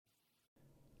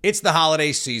It's the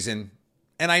holiday season,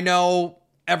 and I know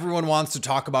everyone wants to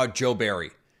talk about Joe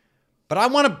Barry, but I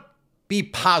want to be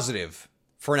positive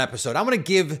for an episode. I want to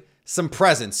give some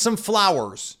presents, some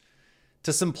flowers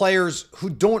to some players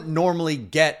who don't normally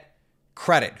get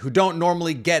credit, who don't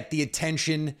normally get the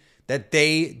attention that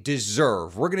they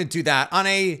deserve. We're going to do that on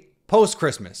a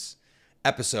post-Christmas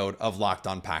episode of Locked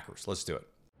On Packers. Let's do it.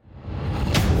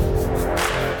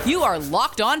 You are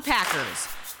Locked On Packers,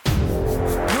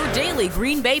 your daily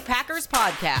Green Bay Packers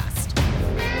podcast.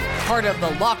 Part of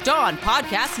the Locked On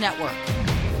Podcast Network,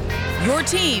 your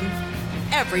team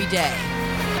every day.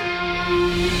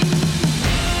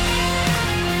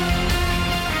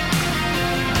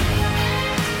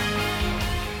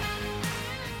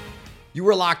 You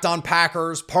were Locked On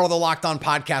Packers, part of the Locked On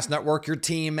Podcast Network, your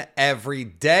team every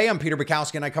day. I'm Peter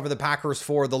Bukowski, and I cover the Packers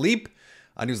for The Leap,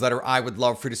 a newsletter I would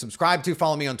love for you to subscribe to.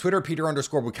 Follow me on Twitter,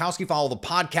 Peter_Bukowski. Follow the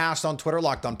podcast on Twitter,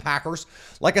 Locked On Packers.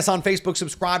 Like us on Facebook,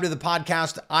 subscribe to the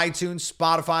podcast, iTunes,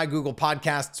 Spotify, Google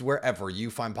Podcasts, wherever you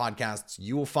find podcasts,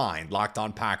 you will find Locked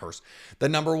On Packers, the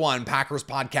 #1 Packers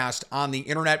podcast on the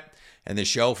internet. And this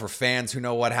show for fans who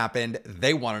know what happened,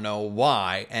 they want to know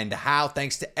why and how.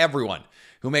 Thanks to everyone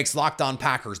who makes Locked On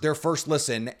Packers their first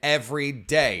listen every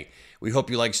day. We hope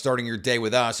you like starting your day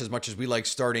with us as much as we like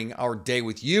starting our day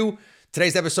with you.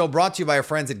 Today's episode brought to you by our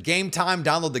friends at Game Time.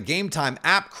 Download the Game Time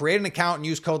app, create an account, and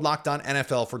use code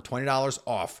LOCKEDONNFL for $20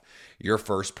 off your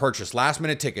first purchase.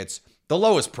 Last-minute tickets, the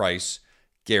lowest price,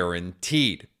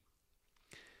 guaranteed.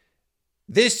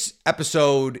 This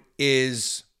episode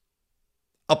is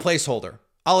a placeholder.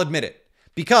 I'll admit it.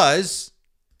 Because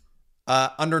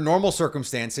under normal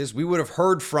circumstances, we would have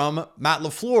heard from Matt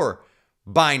LaFleur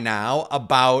by now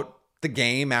about the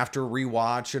game after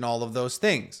rewatch and all of those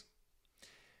things.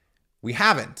 We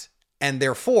haven't, and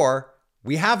therefore,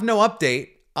 we have no update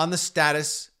on the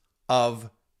status of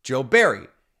Joe Barry.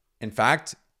 In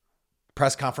fact,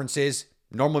 press conferences,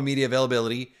 normal media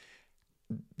availability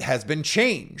has been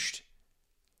changed.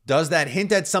 Does that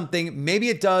hint at something? Maybe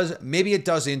it does, maybe it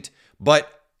doesn't,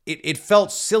 but it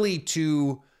felt silly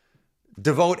to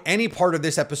devote any part of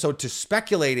this episode to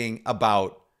speculating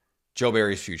about Joe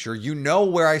Barry's future. You know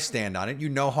where I stand on it. You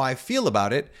know how I feel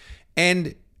about it.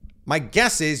 And my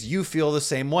guess is you feel the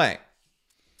same way.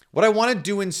 What I want to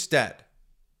do instead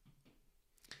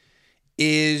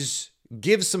is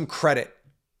give some credit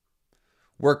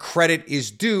where credit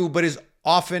is due, but is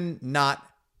often not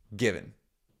given.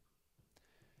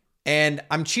 And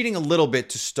I'm cheating a little bit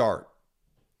to start,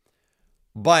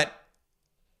 but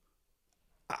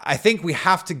I think we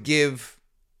have to give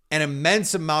an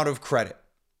immense amount of credit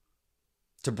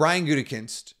to Brian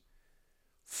Gutekunst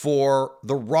for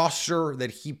the roster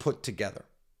that he put together.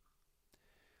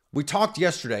 We talked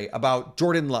yesterday about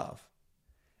Jordan Love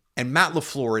and Matt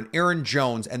LaFleur and Aaron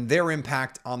Jones and their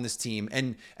impact on this team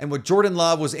and what Jordan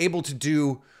Love was able to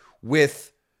do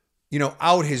with,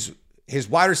 out his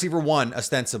wide receiver one,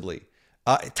 ostensibly,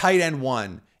 tight end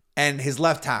one, and his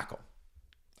left tackle.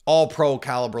 All pro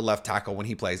caliber left tackle when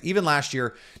he plays. Even last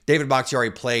year, David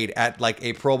Bakhtiari played at like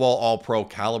a Pro Bowl, all pro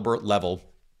caliber level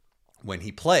when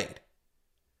he played.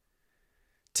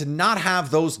 To not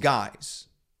have those guys,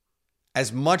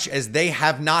 as much as they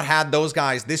have not had those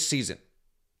guys this season,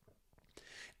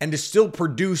 and to still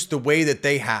produce the way that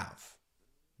they have,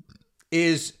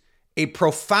 is a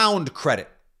profound credit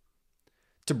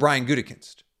to Brian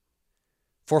Gutekunst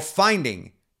for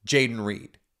finding Jaden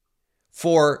Reed.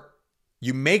 For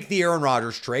you make the Aaron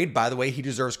Rodgers trade. By the way, he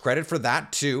deserves credit for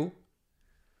that too.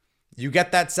 You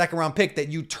get that second round pick that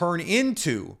you turn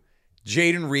into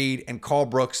Jaden Reed and Carl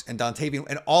Brooks and Dontavian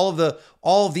and all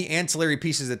of the ancillary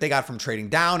pieces that they got from trading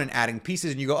down and adding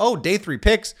pieces. And you go, oh, day 3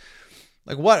 picks.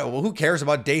 Like what? Well, who cares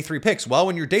about day 3 picks? Well,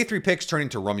 when your day 3 picks turn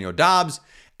into Romeo Doubs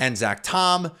and Zach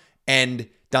Tom and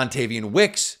Dontavian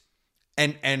Wicks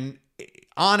and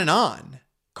on,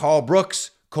 Carl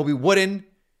Brooks, Kobe Wooden,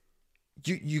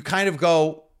 you kind of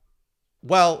go,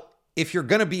 well, if you're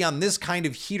going to be on this kind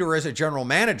of heater as a general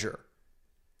manager,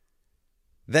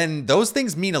 then those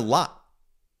things mean a lot.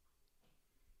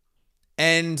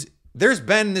 And there's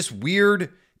been this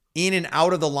weird in and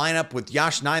out of the lineup with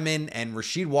Yosh Nijman and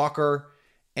Rasheed Walker.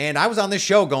 And I was on this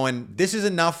show going, this is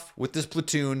enough with this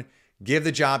platoon. Give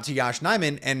the job to Yosh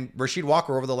Nijman. And Rasheed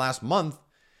Walker over the last month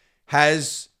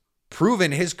has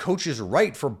proven his coaches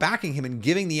right for backing him and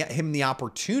giving him the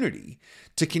opportunity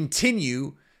to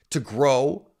continue to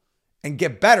grow and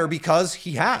get better because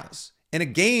he has. In a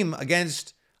game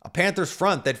against a Panthers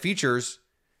front that features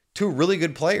 2 really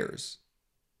good players,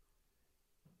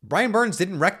 Brian Burns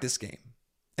didn't wreck this game.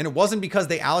 And it wasn't because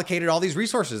they allocated all these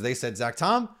resources. They said, Zach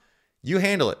Tom, you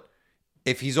handle it.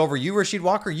 If he's over you, Rasheed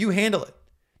Walker, you handle it.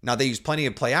 Now, they used plenty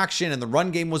of play action, and the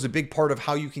run game was a big part of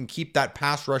how you can keep that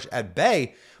pass rush at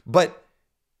bay, but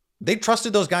they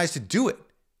trusted those guys to do it.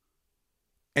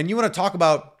 And you want to talk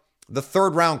about the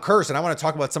third round curse, and I want to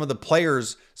talk about some of the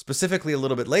players specifically a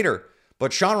little bit later,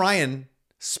 but Sean Rhyan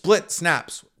split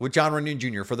snaps with John Runyon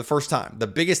Jr. for the first time, the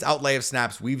biggest outlay of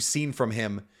snaps we've seen from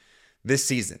him this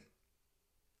season.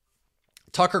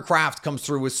 Tucker Kraft comes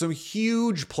through with some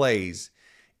huge plays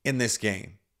in this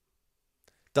game.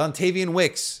 Dontavian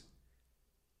Wicks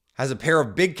has a pair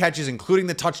of big catches, including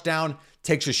the touchdown,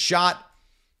 takes a shot,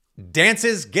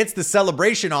 dances, gets the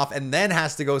celebration off, and then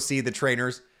has to go see the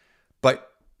trainers.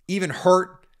 But even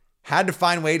hurt, had to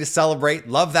find a way to celebrate.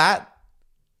 Love that.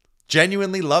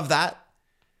 Genuinely love that.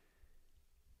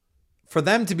 For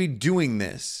them to be doing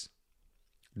this,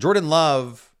 Jordan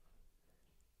Love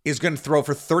is going to throw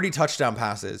for 30 touchdown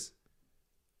passes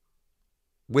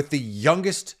with the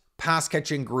youngest pass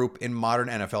catching group in modern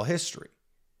NFL history.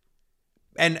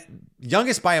 And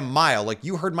youngest by a mile. Like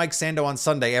you heard Mike Sando on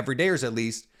Sunday, every dayers at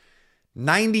least,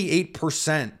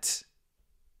 98%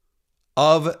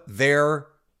 of their,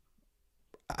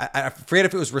 I forget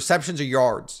if it was receptions or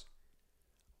yards,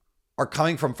 are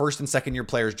coming from first and second year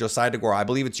players. Josiah DeGuara, I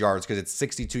believe it's yards because it's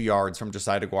 62 yards from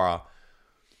Josiah DeGuara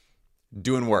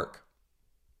doing work.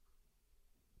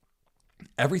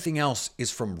 Everything else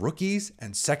is from rookies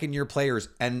and second-year players.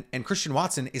 And Christian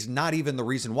Watson is not even the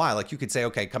reason why. Like you could say,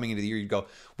 okay, coming into the year, you'd go,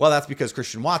 well, that's because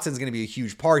Christian Watson's going to be a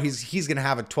huge part. He's going to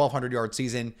have a 1,200-yard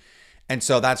season. And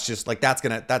so that's just like, that's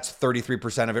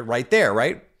 33% of it right there,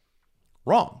 right?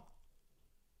 Wrong.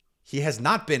 He has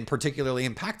not been particularly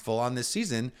impactful on this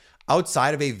season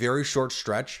outside of a very short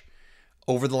stretch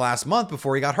over the last month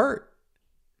before he got hurt.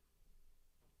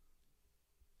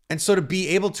 And so to be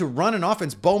able to run an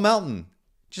offense, Bo Melton,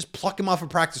 just pluck him off a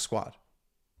practice squad.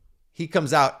 He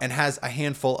comes out and has a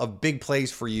handful of big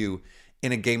plays for you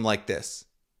in a game like this.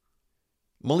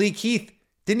 Malik Heath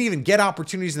didn't even get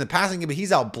opportunities in the passing game, but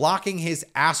he's out blocking his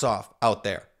ass off out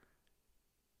there.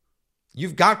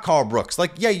 You've got Carl Brooks.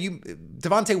 Like, yeah,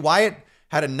 Devontae Wyatt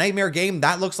had a nightmare game.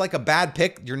 That looks like a bad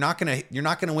pick. You're not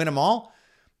gonna win them all.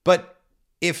 But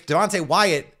if Devontae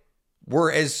Wyatt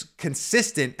were as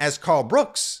consistent as Carl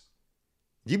Brooks,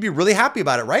 you'd be really happy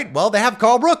about it, right? Well, they have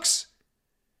Carl Brooks.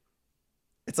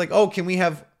 It's like, oh, can we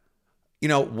have,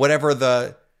 whatever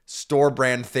the store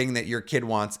brand thing that your kid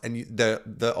wants, and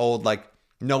the old like,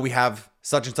 no, we have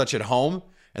such and such at home,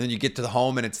 and then you get to the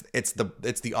home and it's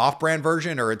the off-brand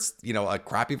version, or it's a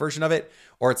crappy version of it,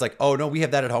 or it's like, oh no, we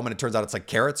have that at home, and it turns out it's like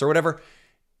carrots or whatever.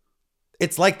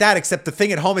 It's like that, except the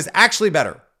thing at home is actually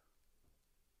better.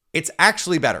 It's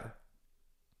actually better.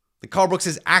 The Carl Brooks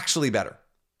is actually better.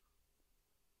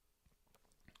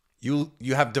 You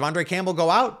have Devondre Campbell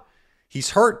go out. He's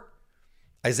hurt.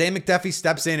 Isaiah McDuffie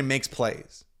steps in and makes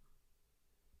plays.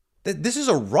 This is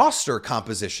a roster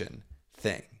composition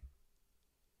thing.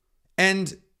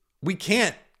 And we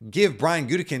can't give Brian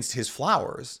Gutekunst his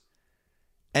flowers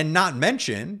and not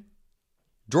mention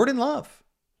Jordan Love.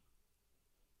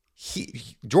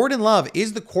 Jordan Love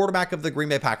is the quarterback of the Green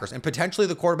Bay Packers and potentially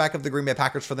the quarterback of the Green Bay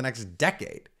Packers for the next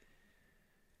decade.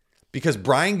 Because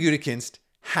Brian Gutekunst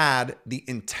had the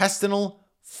intestinal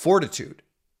fortitude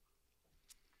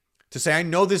to say, I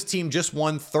know this team just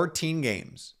won 13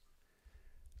 games.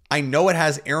 I know it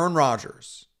has Aaron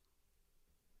Rodgers.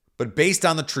 But based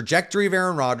on the trajectory of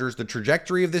Aaron Rodgers, the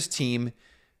trajectory of this team,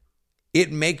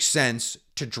 it makes sense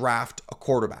to draft a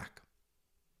quarterback.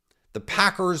 The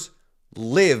Packers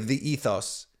live the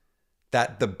ethos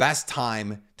that the best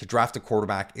time to draft a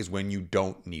quarterback is when you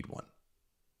don't need one.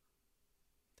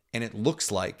 And it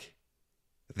looks like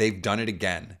they've done it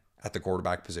again at the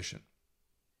quarterback position.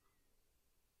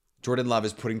 Jordan Love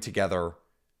is putting together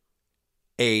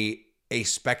a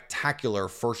spectacular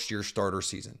first-year starter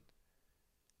season.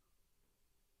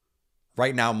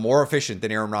 Right now, more efficient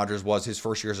than Aaron Rodgers was his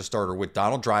first year as a starter with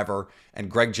Donald Driver and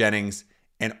Greg Jennings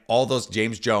and all those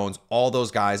James Jones, all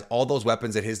those guys, all those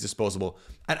weapons at his disposal.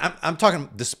 And I'm talking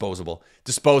disposal,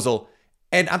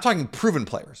 and I'm talking proven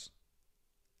players.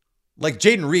 Like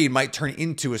Jaden Reed might turn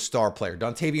into a star player.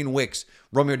 Dontavian Wicks,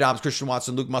 Romeo Doubs, Christian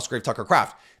Watson, Luke Musgrave, Tucker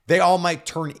Kraft. They all might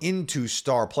turn into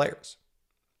star players.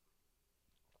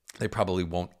 They probably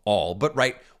won't all, but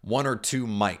right, one or two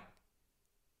might.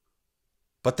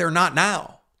 But they're not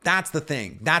now. That's the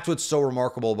thing. That's what's so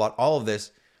remarkable about all of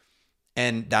this.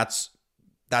 And that's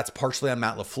partially on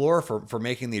Matt LaFleur for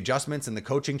making the adjustments and the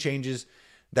coaching changes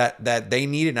that they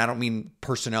needed. And I don't mean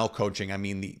personnel coaching. I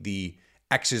mean the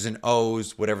X's and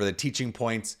O's, whatever the teaching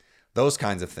points, those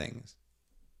kinds of things.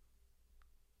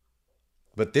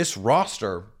 But this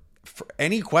roster, for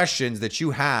any questions that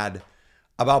you had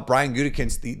about Brian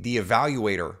Gutekunst, the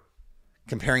evaluator,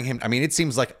 comparing him. I mean, it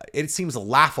seems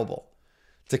laughable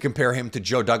to compare him to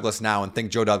Joe Douglas now and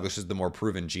think Joe Douglas is the more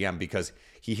proven GM because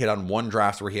he hit on one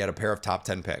draft where he had a pair of top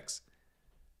 10 picks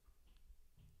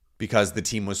because the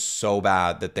team was so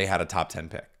bad that they had a top 10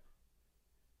 pick.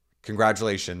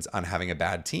 Congratulations on having a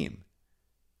bad team.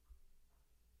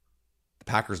 The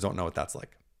Packers don't know what that's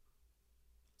like.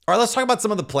 All right, let's talk about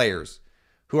some of the players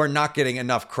who are not getting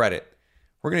enough credit.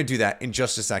 We're going to do that in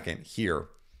just a second here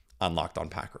on Locked On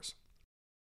Packers.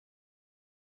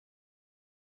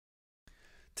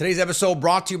 Today's episode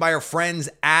brought to you by our friends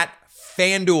at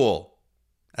FanDuel.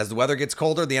 As the weather gets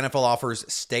colder, the NFL offers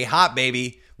stay hot,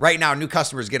 baby. Right now, new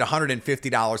customers get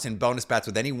 $150 in bonus bets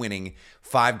with any winning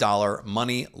 $5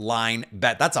 money line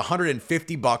bet. That's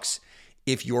 $150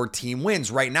 if your team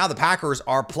wins. Right now, the Packers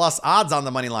are plus odds on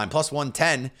the money line, plus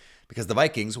 110, because the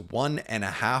Vikings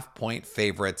 1.5 point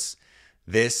favorites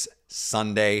this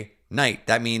Sunday night.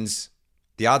 That means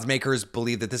the odds makers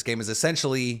believe that this game is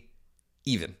essentially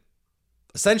even.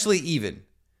 Essentially even.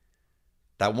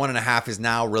 That 1.5 is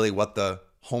now really what the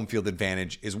home field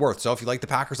advantage is worth. So if you like the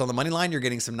Packers on the money line, you're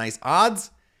getting some nice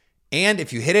odds. And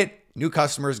if you hit it, new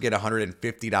customers get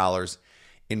 $150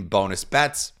 in bonus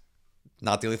bets.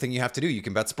 Not the only thing you have to do. You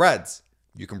can bet spreads.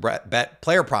 You can bet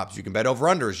player props. You can bet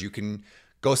over-unders. You can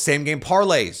go same-game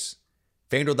parlays.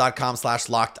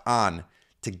 FanDuel.com/locked on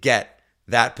to get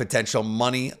that potential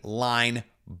money line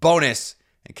bonus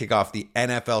and kick off the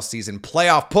NFL season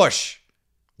playoff push.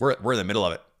 We're in the middle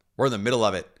of it. We're in the middle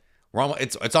of it.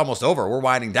 It's almost over. We're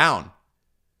winding down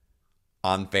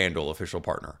on FanDuel, official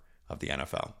partner of the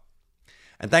NFL.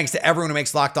 And thanks to everyone who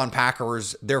makes Locked On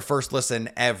Packers their first listen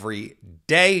every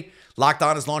day. Locked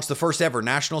On has launched the first ever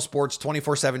national sports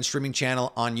 24/7 streaming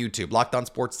channel on YouTube. Locked On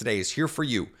Sports Today is here for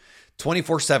you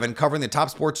 24/7, covering the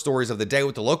top sports stories of the day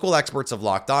with the local experts of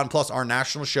Locked On, plus our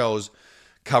national shows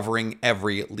covering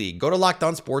every league. Go to Locked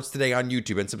On Sports Today on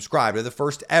YouTube and subscribe to the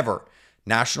first ever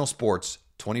national sports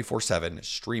 24/7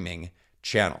 streaming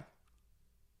channel.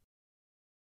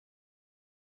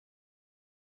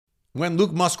 When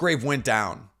Luke Musgrave went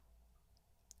down,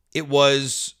 it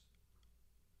was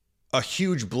a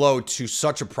huge blow to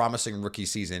such a promising rookie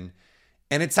season.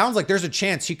 And it sounds like there's a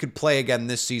chance he could play again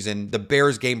this season. The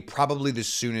Bears game, probably the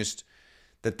soonest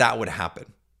that would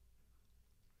happen.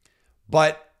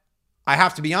 But I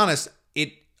have to be honest,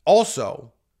 it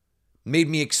also made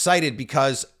me excited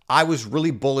because I was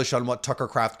really bullish on what Tucker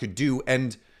Kraft could do.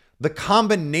 And the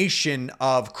combination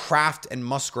of Kraft and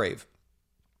Musgrave,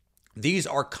 these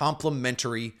are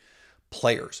complementary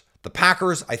players. The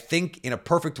Packers, I think, in a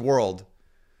perfect world,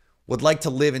 would like to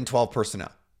live in 12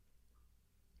 personnel.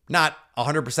 Not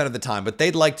 100% of the time, but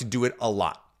they'd like to do it a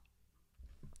lot.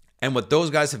 And what those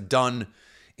guys have done,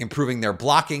 improving their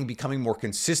blocking, becoming more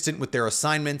consistent with their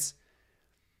assignments,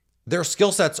 their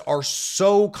skill sets are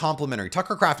so complementary.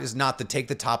 Tucker Kraft is not the take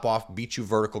the top off, beat you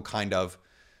vertical kind of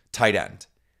tight end.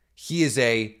 He is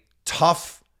a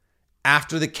tough,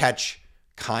 after the catch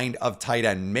kind of tight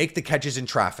end. Make the catches in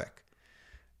traffic.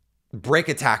 Break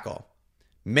a tackle.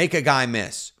 Make a guy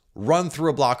miss. Run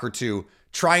through a block or two.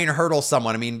 Try and hurdle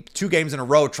someone. I mean, 2 games in a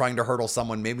row trying to hurdle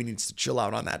someone. Maybe needs to chill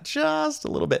out on that just a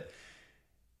little bit.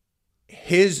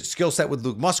 His skill set with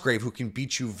Luke Musgrave, who can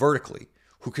beat you vertically,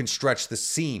 who can stretch the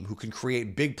seam, who can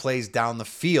create big plays down the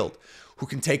field, who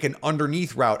can take an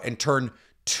underneath route and turn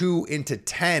 2 into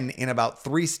 10 in about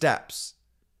 3 steps.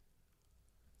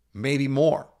 Maybe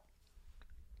more.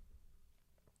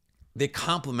 They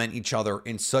complement each other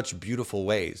in such beautiful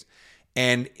ways.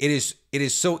 And it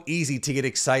is so easy to get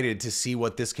excited to see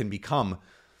what this can become.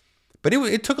 But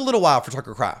it took a little while for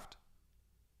Tucker Kraft.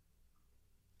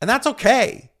 And that's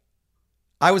okay.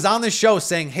 I was on this show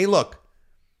saying, hey, look,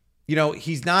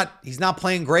 he's not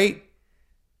playing great.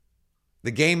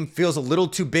 The game feels a little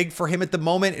too big for him at the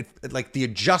moment. Like the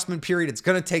adjustment period, it's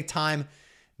going to take time.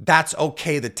 That's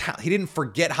okay. He didn't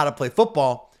forget how to play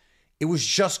football. It was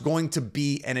just going to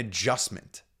be an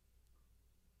adjustment.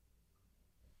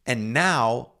 And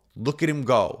now, look at him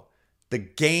go. The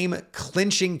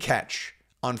game-clinching catch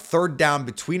on 3rd down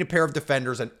between a pair of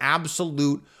defenders, an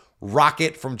absolute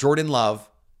rocket from Jordan Love.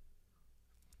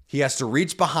 He has to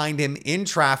reach behind him in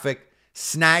traffic,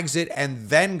 snags it, and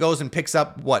then goes and picks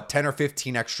up, 10 or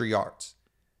 15 extra yards.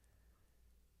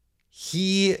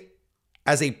 He,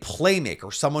 as a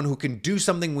playmaker, someone who can do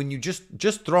something when you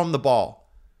just throw him the ball,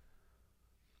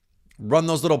 run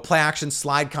those little play action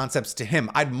slide concepts to him.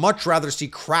 I'd much rather see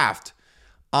Kraft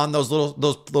on those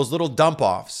little dump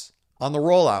offs, on the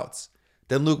rollouts,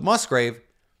 than Luke Musgrave,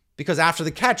 because after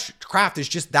the catch, Kraft is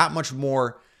just that much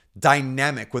more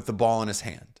dynamic with the ball in his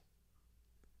hand.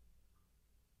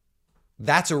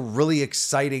 that's a really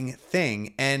exciting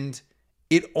thing. And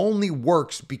it only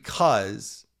works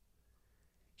because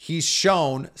he's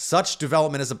shown such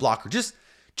development as a blocker.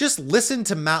 Just listen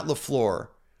to Matt LaFleur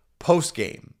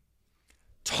post-game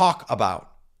talk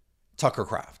about Tucker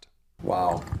Kraft.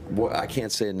 Wow. Boy, I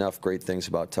can't say enough great things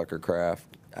about Tucker Kraft.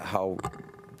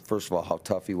 First of all, how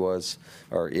tough he was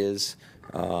or is,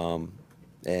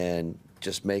 and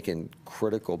just making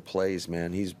critical plays,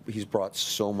 man. He's brought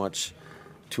so much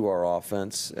to our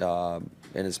offense, and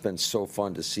it's been so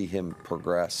fun to see him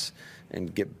progress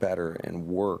and get better and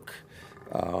work.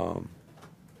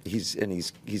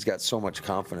 He's got so much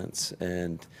confidence,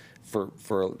 and for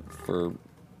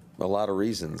a lot of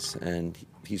reasons, and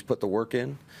he's put the work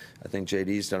in. I think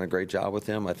JD's done a great job with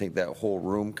him. I think that whole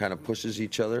room kind of pushes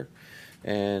each other,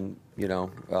 and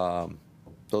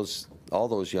all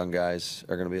those young guys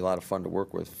are going to be a lot of fun to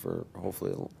work with for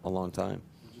hopefully a long time.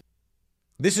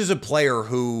 This is a player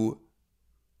who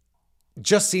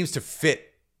just seems to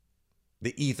fit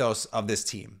the ethos of this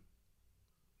team.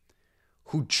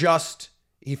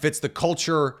 He fits the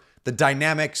culture, the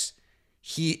dynamics.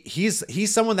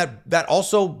 He's someone that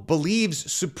also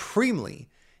believes supremely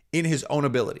in his own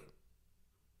ability.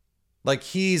 Like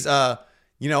he's a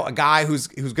guy who's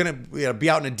going to be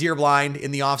out in a deer blind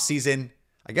in the offseason.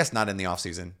 I guess not in the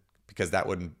offseason because that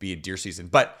wouldn't be a deer season,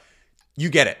 but you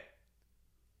get it.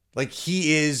 Like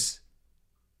he is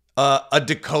a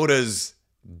Dakota's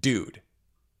dude.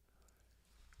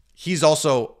 He's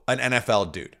also an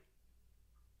NFL dude.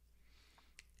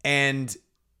 And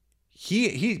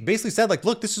he basically said, like,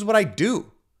 look, this is what I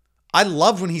do. I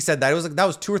loved when he said that. It was like, that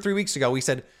was 2 or 3 weeks ago. He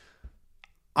said,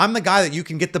 I'm the guy that you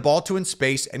can get the ball to in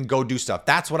space and go do stuff.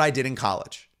 That's what I did in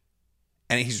college.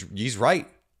 And he's right.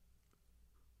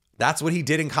 That's what he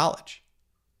did in college.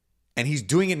 And he's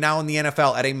doing it now in the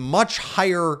NFL at a much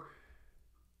higher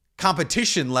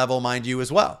competition level, mind you,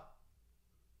 as well.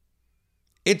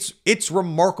 It's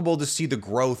remarkable to see the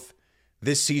growth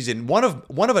this season. One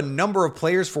of a number of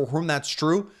players for whom that's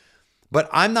true, but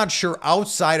I'm not sure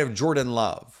outside of Jordan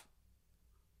Love,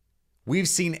 we've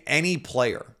seen any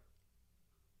player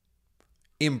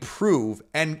improve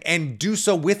and do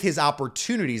so with his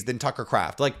opportunities than Tucker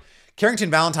Kraft. Like Carrington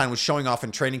Valentine was showing off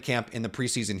in training camp in the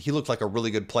preseason. He looked like a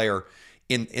really good player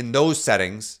in those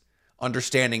settings,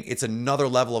 understanding it's another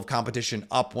level of competition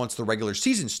up once the regular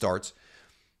season starts.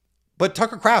 But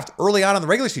Tucker Kraft, early on in the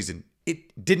regular season,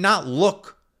 it did not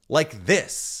look like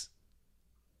this.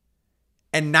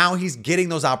 And now he's getting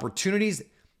those opportunities.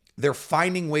 They're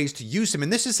finding ways to use him.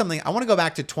 And this is something I want to go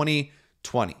back to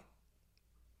 2020.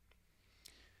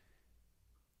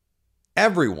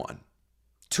 Everyone,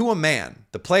 to a man,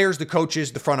 the players, the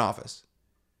coaches, the front office,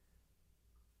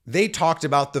 they talked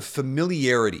about the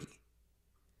familiarity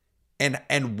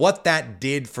and what that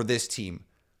did for this team.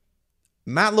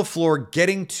 Matt LaFleur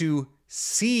getting to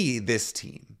see this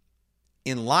team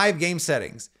in live game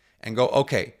settings and go,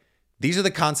 okay, these are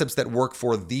the concepts that work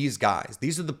for these guys.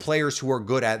 These are the players who are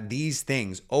good at these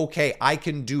things. Okay, I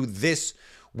can do this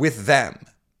with them.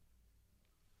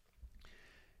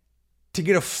 To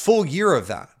get a full year of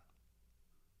that.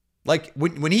 Like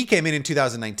when he came in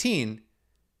 2019,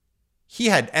 he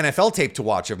had NFL tape to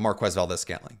watch of Marquez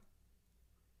Valdes-Scantling.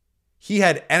 He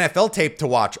had NFL tape to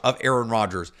watch of Aaron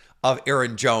Rodgers, of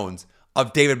Aaron Jones,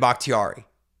 of David Bakhtiari.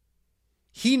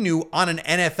 He knew on an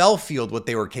NFL field what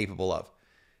they were capable of.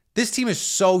 This team is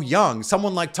so young.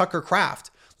 Someone like Tucker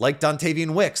Kraft, like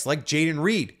Dontavian Wicks, like Jaden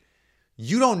Reed.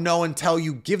 You don't know until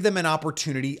you give them an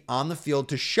opportunity on the field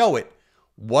to show it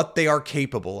what they are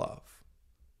capable of.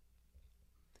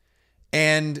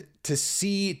 And to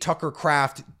see Tucker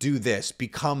Kraft do this,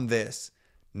 become this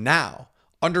now,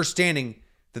 understanding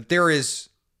that there is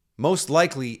most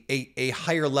likely a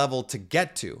higher level to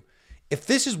get to. If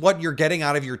this is what you're getting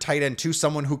out of your tight end too,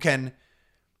 someone who can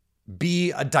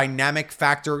be a dynamic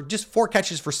factor, just 4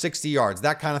 catches for 60 yards,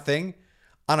 that kind of thing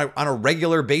on a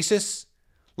regular basis,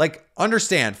 like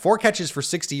understand 4 catches for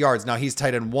 60 yards. Now he's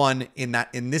tight end 1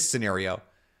 in this scenario.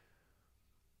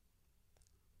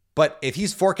 But if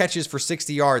he's 4 catches for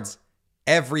 60 yards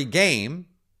every game,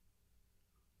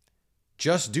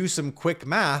 just do some quick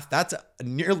math. That's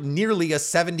nearly a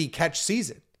 70 catch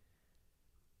season.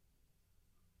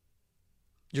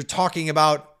 You're talking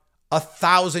about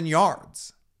 1,000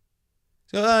 yards.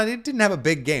 So it didn't have a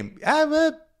big game.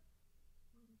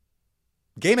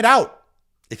 Game it out.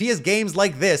 If he has games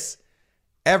like this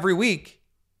every week,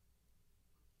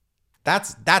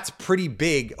 that's pretty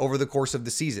big over the course of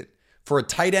the season for a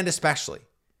tight end especially.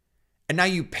 And now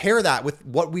you pair that with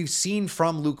what we've seen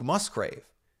from Luke Musgrave.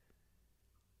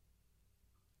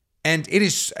 And it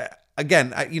is,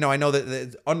 again, I know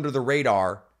that under the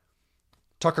radar,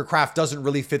 Tucker Kraft doesn't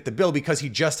really fit the bill because he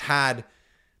just had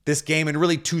this game and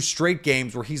really 2 straight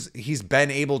games where he's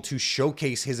been able to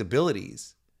showcase his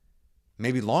abilities.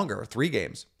 Maybe longer, 3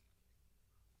 games.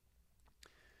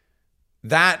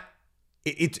 That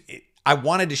I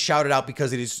wanted to shout it out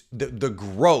because it is the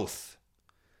growth,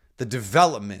 the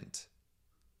development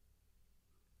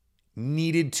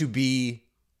needed to be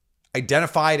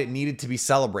identified. It needed to be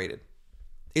celebrated.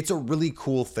 It's a really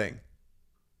cool thing.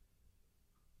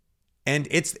 And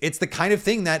it's the kind of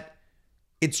thing that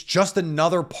it's just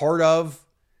another part of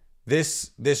this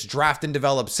draft and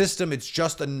develop system. It's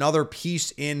just another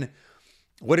piece in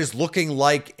what is looking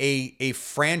like a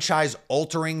franchise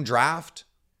altering draft.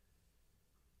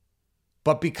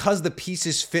 But because the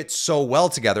pieces fit so well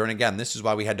together, and again, this is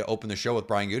why we had to open the show with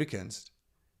Brian Gutekunst.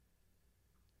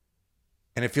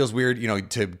 And it feels weird,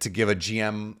 to give a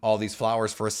GM all these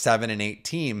flowers for a 7-8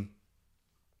 team.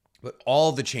 But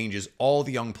all the changes, all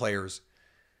the young players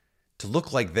to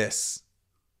look like this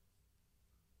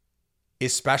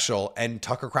is special. And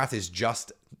Tucker Kraft is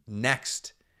just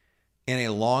next in a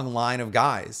long line of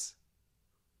guys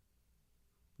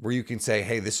where you can say,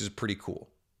 hey, this is pretty cool.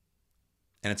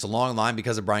 And it's a long line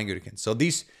because of Brian Gutekunst. So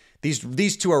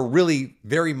these two are really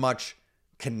very much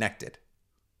connected.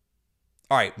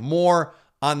 All right, more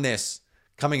on this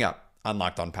coming up on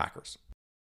Locked On Packers.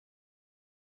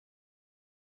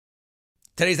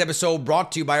 Today's episode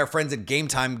brought to you by our friends at Game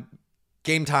Time.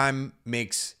 Game Time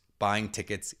makes buying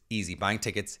tickets easy. Buying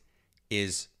tickets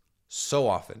is so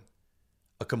often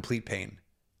a complete pain.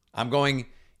 I'm going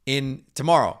in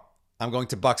tomorrow. I'm going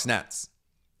to Bucks Nets.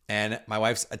 And my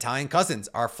wife's Italian cousins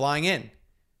are flying in.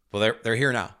 Well, they're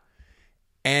here now.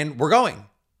 And we're going.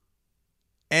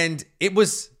 And it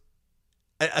was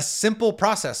a simple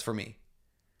process for me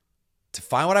to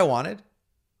find what I wanted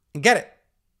and get it.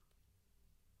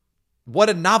 What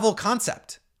a novel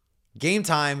concept. Game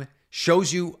Time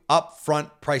shows you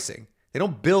upfront pricing. They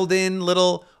don't build in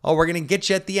little, we're going to get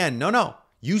you at the end. No.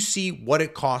 You see what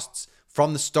it costs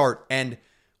from the start. And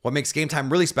what makes Game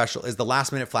Time really special is the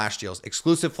last minute flash deals,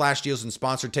 exclusive flash deals and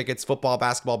sponsored tickets, football,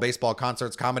 basketball, baseball,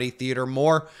 concerts, comedy, theater,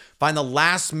 more. Find the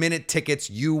last minute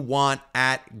tickets you want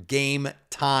at Game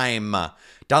Time.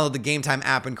 Download the Game Time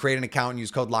app and create an account and use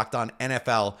code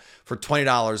LOCKEDONNFL for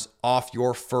 $20 off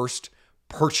your first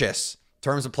purchase.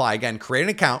 Terms apply. Again, create an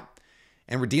account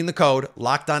and redeem the code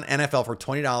LOCKEDONNFL for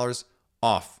 $20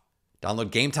 off.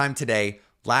 Download Game Time today.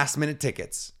 Last minute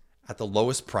tickets at the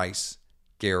lowest price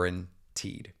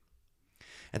guaranteed.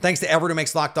 And thanks to everyone who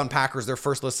makes Locked On Packers their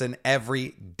first listen every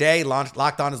day.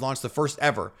 Locked On has launched the first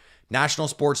ever national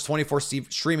sports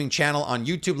 24/7 streaming channel on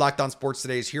YouTube. Locked On Sports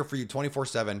Today is here for you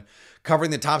 24/7,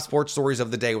 covering the top sports stories of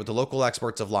the day with the local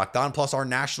experts of Locked On, plus our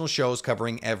national shows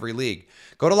covering every league.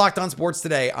 Go to Locked On Sports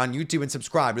Today on YouTube and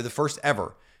subscribe to the first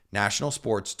ever national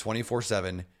sports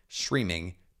 24/7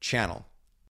 streaming channel.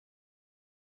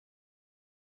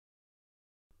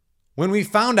 When we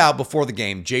found out before the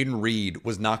game Jayden Reed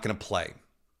was not going to play,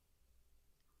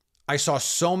 I saw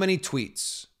so many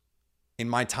tweets in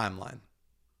my timeline.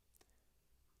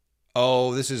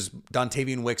 Oh, this is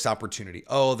Dontavian Wick's opportunity.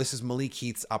 Oh, this is Malik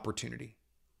Heath's opportunity.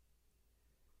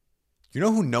 You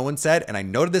know who no one said? And I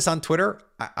noted this on Twitter.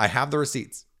 I have the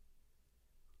receipts.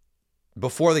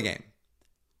 Before the game,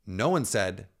 no one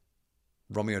said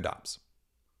Romeo Doubs.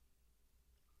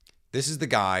 This is the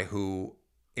guy who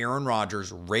Aaron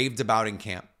Rodgers raved about in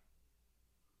camp,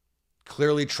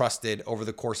 clearly trusted over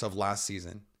the course of last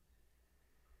season.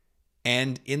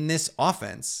 And in this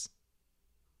offense,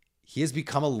 he has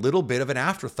become a little bit of an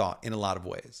afterthought in a lot of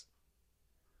ways.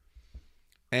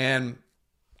 And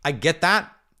I get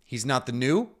that. He's not the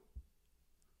new.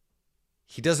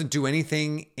 He doesn't do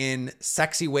anything in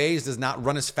sexy ways, does not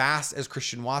run as fast as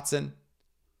Christian Watson,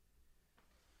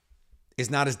 is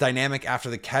not as dynamic after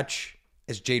the catch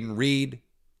as Jayden Reed,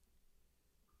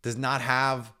 does not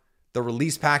have the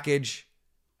release package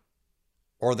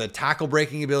or the tackle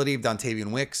breaking ability of Dontavian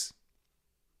Wicks.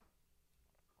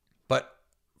 But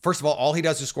first of all he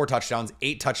does is score touchdowns,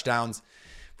 8 touchdowns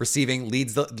receiving,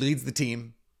 leads the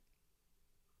team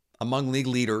among league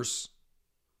leaders.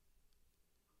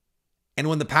 And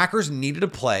when the Packers needed a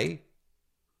play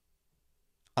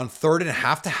on 3rd and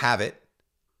have to have it,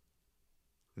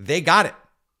 they got it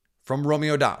from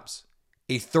Romeo Doubs,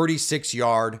 a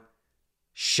 36-yard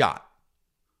shot.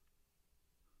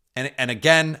 And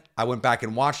again, I went back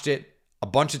and watched it a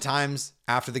bunch of times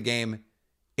after the game.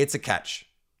 It's a catch.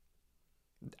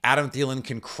 Adam Thielen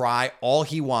can cry all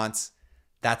he wants.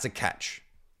 That's a catch.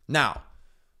 Now,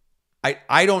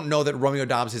 I don't know that Romeo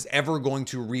Doubs is ever going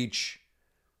to reach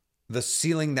the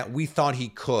ceiling that we thought he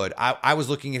could. I was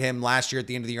looking at him last year at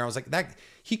the end of the year. I was like, that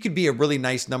he could be a really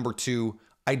nice number 2,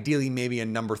 ideally maybe a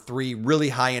number 3, really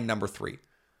high end number 3.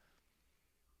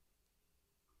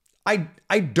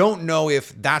 I don't know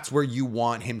if that's where you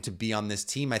want him to be on this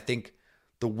team. I think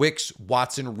the Wicks,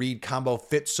 Watson, Reed combo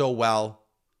fits so well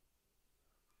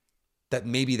that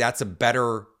maybe that's a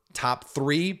better top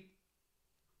 3.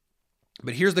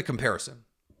 But here's the comparison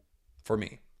for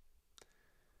me.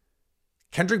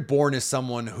 Kendrick Bourne is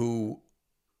someone who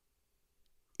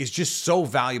is just so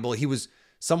valuable. He was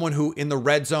someone who in the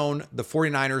red zone, the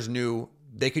 49ers knew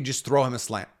they could just throw him a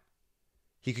slant.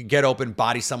 He could get open,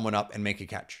 body someone up, and make a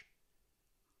catch.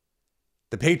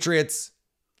 The Patriots,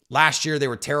 last year, they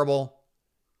were terrible.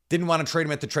 Didn't want to trade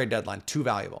him at the trade deadline. Too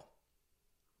valuable.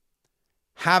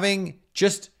 Having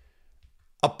just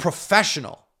a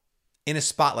professional in a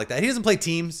spot like that. He doesn't play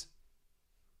teams.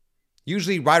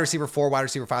 Usually wide receiver 4, wide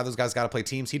receiver 5, those guys got to play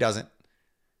teams. He doesn't.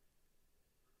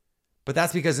 But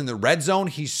that's because in the red zone,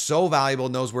 he's so valuable,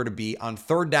 knows where to be. On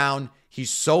third down, he's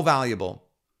so valuable.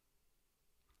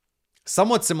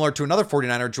 Somewhat similar to another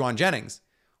 49er, Juwan Jennings,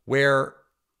 where,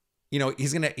 you know,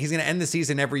 he's gonna end the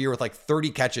season every year with like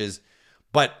 30 catches,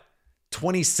 but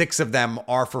 26 of them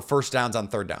are for first downs on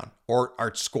third down or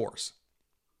are scores.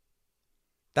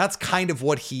 That's kind of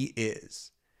what he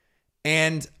is.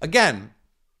 And again,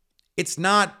 it's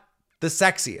not the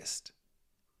sexiest.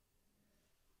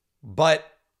 But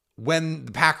when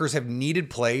the Packers have needed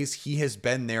plays, he has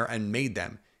been there and made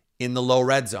them in the low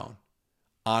red zone,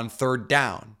 on third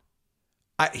down.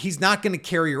 He's not going to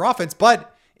carry your offense,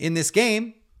 but in this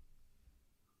game,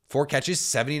 4 catches,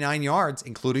 79 yards,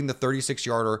 including the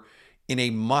 36-yarder in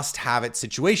a must-have-it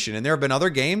situation. And there have been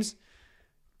other games.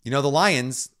 You know, the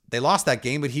Lions, they lost that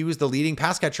game, but he was the leading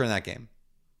pass catcher in that game.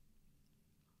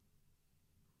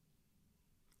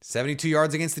 72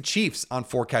 yards against the Chiefs on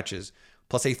 4 catches,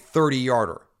 plus a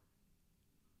 30-yarder.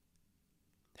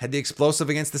 Had the explosive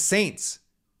against the Saints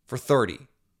for 30.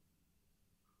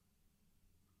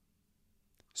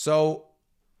 So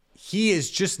he is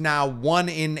just now one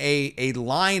in a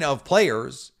line of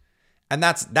players, and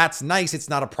that's nice. It's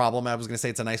not a problem. I was going to say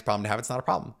it's a nice problem to have. It's not a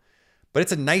problem. But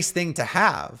it's a nice thing to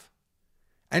have.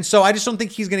 And so I just don't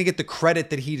think he's going to get the credit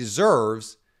that he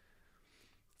deserves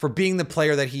for being the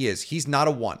player that he is. He's not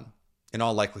a 1 in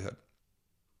all likelihood.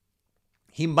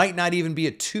 He might not even be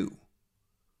a 2.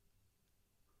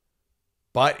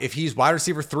 But if he's wide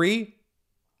receiver 3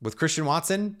 with Christian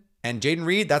Watson and Jaden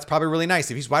Reed, that's probably really nice.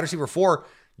 If he's wide receiver 4,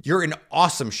 you're in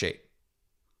awesome shape.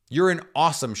 You're in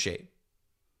awesome shape.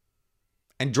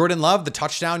 And Jordan Love, the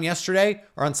touchdown yesterday,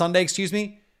 or on Sunday, excuse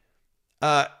me,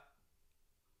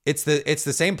 it's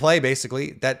the same play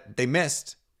basically that they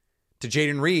missed to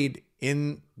Jaden Reed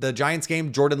in the Giants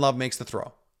game. Jordan Love makes the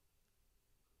throw.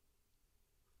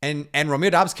 And Romeo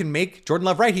Doubs can make Jordan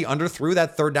Love right. He underthrew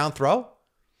that third down throw.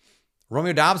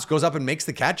 Romeo Doubs goes up and makes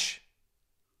the catch,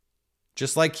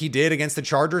 just like he did against the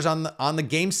Chargers on the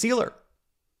game sealer.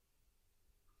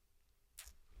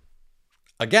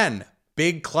 Again,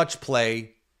 big clutch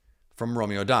play from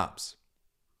Romeo Doubs.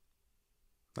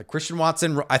 Like Christian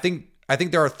Watson, I think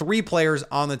there are 3 players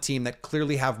on the team that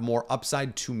clearly have more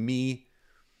upside to me,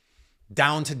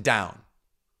 down to down.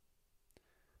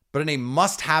 But in a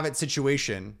must-have-it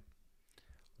situation,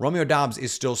 Romeo Doubs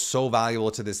is still so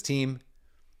valuable to this team.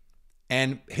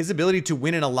 And his ability to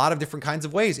win in a lot of different kinds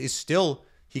of ways is still,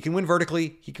 he can win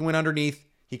vertically, he can win underneath,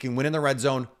 he can win in the red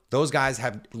zone. Those guys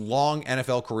have long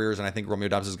NFL careers, and I think Romeo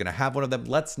Doubs is going to have one of them.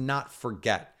 Let's not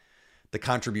forget the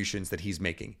contributions that he's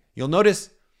making. You'll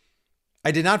notice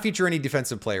I did not feature any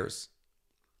defensive players.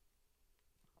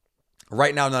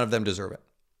 Right now, none of them deserve it.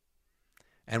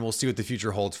 And we'll see what the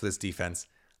future holds for this defense,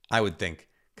 I would think,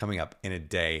 coming up in a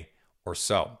day or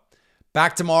so.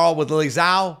 Back tomorrow with Lily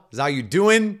Zhao. Zhao, you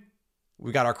doing?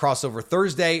 We got our crossover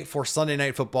Thursday for Sunday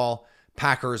Night Football.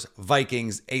 Packers,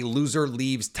 Vikings, a loser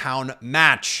leaves town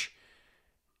match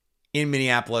in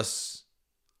Minneapolis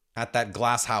at that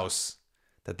glass house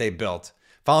that they built.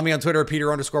 Follow me on Twitter,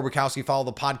 Peter_Bukowski. Follow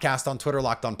the podcast on Twitter,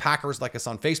 Locked On Packers. Like us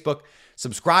on Facebook.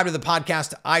 Subscribe to the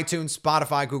podcast, iTunes,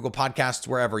 Spotify, Google Podcasts,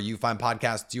 wherever you find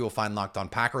podcasts, you will find Locked On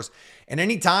Packers. And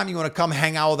anytime you want to come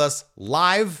hang out with us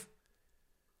live,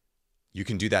 you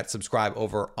can do that. Subscribe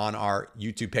over on our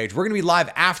YouTube page. We're going to be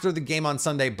live after the game on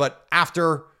Sunday, but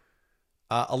after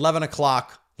 11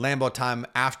 o'clock Lambeau time,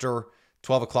 after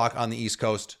 12 o'clock on the East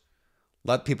Coast.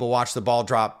 Let people watch the ball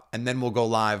drop, and then we'll go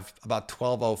live about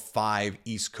 12:05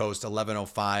 East Coast,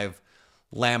 11:05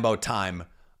 Lambeau time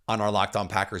on our Locked On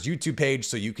Packers YouTube page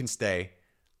so you can stay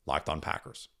Locked On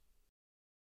Packers.